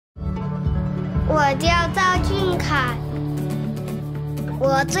我叫赵俊凯，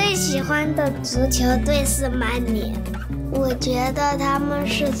我最喜欢的足球队是曼联，我觉得他们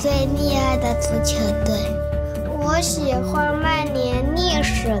是最厉害的足球队。我喜欢曼联历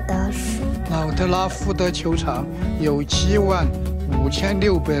史的书。老特拉福德球场有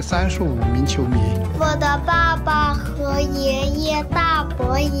75635名球迷。我的爸爸和爷爷大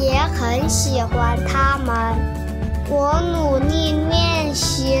伯也很喜欢他们。我努力练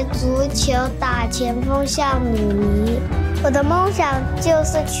习足球，打前锋像鲁尼。我的梦想就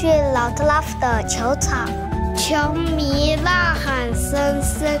是去老特拉福德球场，球迷呐喊声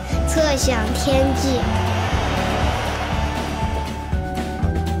声，侧响天际。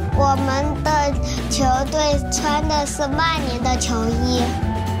我们的球队穿的是曼联的球衣。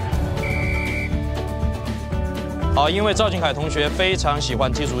因为赵俊凯同学非常喜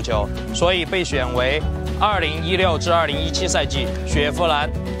欢踢足球，所以被选为2016至2017赛季雪佛兰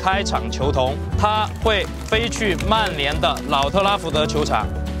开场球童。他会飞去曼联的老特拉福德球场。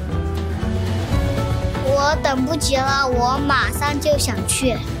我等不及了，我马上就想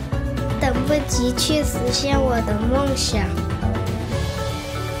去，等不及去实现我的梦想。